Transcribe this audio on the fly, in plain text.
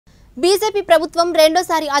BJP ప్రభుత్వం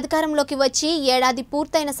రెండోసారి అధికారంలోకి వచ్చి ఏడాది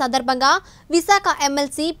పూర్తయిన సందర్భంగా Visakha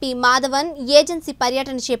MLC P Madhavan agency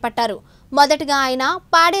పర్యటన చేపట్టారు. మొదటగా ఆయన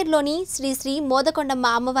పాడేరులోని శ్రీ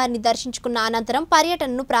మోదకొండమ్మ అమ్మవారిని దర్శించుకున్న అనంతరం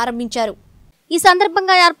పర్యటనను ప్రారంభించారు. ఈ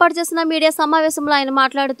సందర్భంగా ఏర్పాటు చేసిన మీడియా సమావేశంలో ఆయన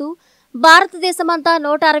మాట్లాడుతూ భారతదేశమంతా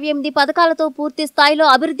 168 పథకాలతో పూర్తి స్థాయిలో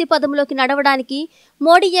అభివృద్ధి పదంలోకి నడవడానికి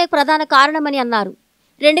మోడీయే ప్రధాన కారణమని అన్నారు.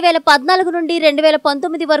 2014 నుండి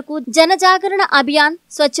 2019 వరకు జనజాగరణ అభియాన్,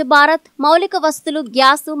 స్వచ్ఛ భారత్, మౌలిక వసతులు,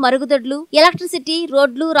 గ్యాస్, మరుగుదొడ్లు, ఎలక్ట్రిసిటీ,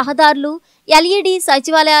 రోడ్లు, రహదారులు, ఎల్ఈడి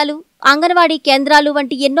సచివాలయాలు, అంగన్వాడీ కేంద్రాలు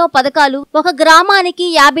వంటి ఎన్నో పథకాలు ఒక గ్రామానికి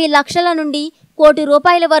 50 లక్షల నుండి కోటి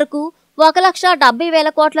రూపాయల వరకు 1,70,000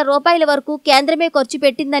 కోట్ల రూపాయల వరకు కేంద్రమే ఖర్చు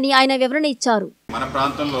పెట్టిందని ఆయన వివరణ ఇచ్చారు. మన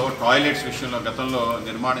ప్రాంతంలో టాయిలెట్స్ విషయంలో గతంలో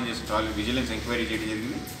నిర్మాణం చేసిన టాయిలెట్ విజిలెన్స్ ఎంక్వైరీ చేయడం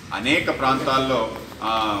జరిగింది. అనేక ప్రాంతాల్లో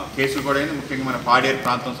కేసులు కూడా అయింది. ముఖ్యంగా మన పాడేరు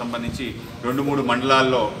ప్రాంతం సంబంధించి 2-3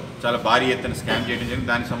 మండలాల్లో చాలా భారీ ఎత్తున స్కామ్ చేయడం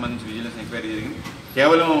జరిగింది. దానికి సంబంధించి విజిలెన్స్ ఎంక్వైరీ జరిగింది.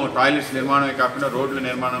 కేవలం టాయిలెట్స్ నిర్మాణమే కాకుండా రోడ్ల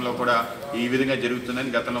నిర్మాణంలో కూడా ఈ విధంగా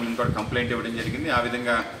జరుగుతుందని గతంలో ముందు కూడా కంప్లైంట్ ఇవ్వడం జరిగింది. ఆ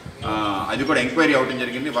విధంగా అది కూడా ఎంక్వైరీ అవ్వడం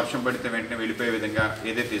జరిగింది. వర్షం పడితే వెంటనే వెళ్ళిపోయే విధంగా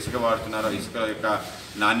ఏదైతే ఇసుక వాడుతున్నారో ఇసుక యొక్క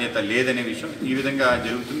నాణ్యత లేదనే విషయం ఈ విధంగా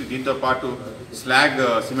జరుగుతుంది. దీంతోపాటు స్లాగ్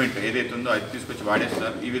సిమెంట్ ఏదైతే ఉందో అది తీసుకొచ్చి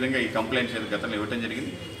వాడేస్తున్నారు. ఈ విధంగా ఈ కంప్లైంట్స్ గతంలో ఇవ్వడం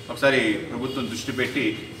జరిగింది. ఒకసారి ప్రభుత్వం దృష్టి పెట్టి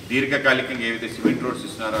దీర్ఘకాలికంగా ఏవైతే సిమెంట్ రోడ్స్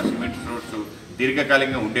ఇస్తున్నారో ఆ సిమెంట్ రోడ్స్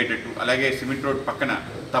దీర్ఘకాలికంగా ఉండేటట్టు, అలాగే సిమెంట్ రోడ్ పక్కన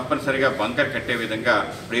తప్పనిసరిగా బంకర్ కట్టే విధంగా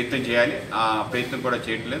ప్రయత్నం చేయాలి. ఆ ప్రయత్నం కూడా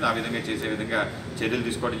చేయట్లేదు. ఆ విధంగా చేసే విధంగా చర్యలు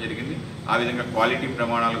తీసుకోవడం జరిగింది. ఆ విధంగా క్వాలిటీ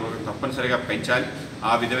ప్రమాణాలు కూడా తప్పనిసరిగా పెంచాలి.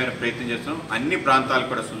 ఆ విధమైన ప్రయత్నం చేస్తున్నాం. అన్ని ప్రాంతాలు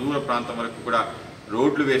కూడా సుదూర ప్రాంతం వరకు కూడా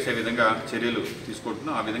రోడ్లు వేసే విధంగా చర్యలు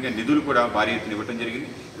తీసుకుంటున్నాం. ఆ విధంగా నిధులు కూడా భారీ ఎత్తున ఇవ్వడం జరిగింది.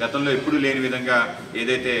 గతంలో ఎప్పుడూ లేని విధంగా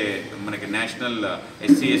ఏదైతే మనకి national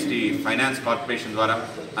SC ST finance corporation ద్వారా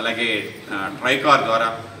అలాగే ట్రైకార్ ద్వారా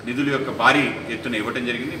నిధుల యొక్క భారీ ఎత్తున ఇవ్వడం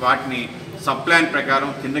జరిగింది. వాటిని సబ్ ప్లాన్ ప్రకారం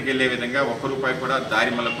కిందకి వెళ్లే విధంగా ₹1 కూడా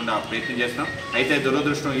దారి మళ్ళకుండా ప్రయత్నం చేస్తున్నాం. అయితే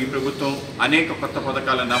దురదృష్టం ఈ ప్రభుత్వం అనేక కొత్త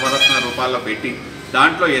పథకాల నవరత్న రూపాల్లో పెట్టి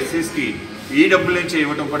దాంట్లో ఎస్సీస్కి ఈ డబ్బుల నుంచి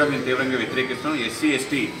ఇవ్వడం కూడా మేము తీవ్రంగా వ్యతిరేకిస్తున్నాం. ఎస్సీ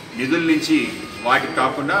ఎస్టీ నిధుల నుంచి వాటికి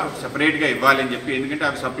కాకుండా సపరేట్గా ఇవ్వాలని చెప్పి, ఎందుకంటే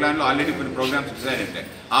అవి సబ్ ప్లాన్లో ఆల్రెడీ కొన్ని ప్రోగ్రామ్స్ ఇచ్చారంటే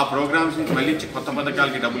ఆ ప్రోగ్రామ్స్ నుంచి మళ్ళీ కొత్త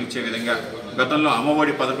పథకాలకి డబ్బులు ఇచ్చే విధంగా గతంలో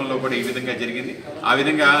అమ్మఒడి పథకంలో కూడా ఈ విధంగా జరిగింది. ఆ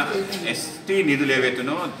విధంగా ఎస్టీ నిధులు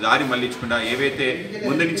ఏవైతేనో దారి మళ్ళించకుండా ఏవైతే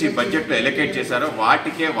ముందు నుంచి బడ్జెట్లో ఎలకేట్ చేశారో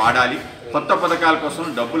వాటికే వాడాలి. కొత్త పథకాల కోసం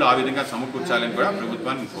డబ్బులు ఆ విధంగా సమకూర్చాలని కూడా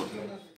ప్రభుత్వాన్ని కోరుతుంది.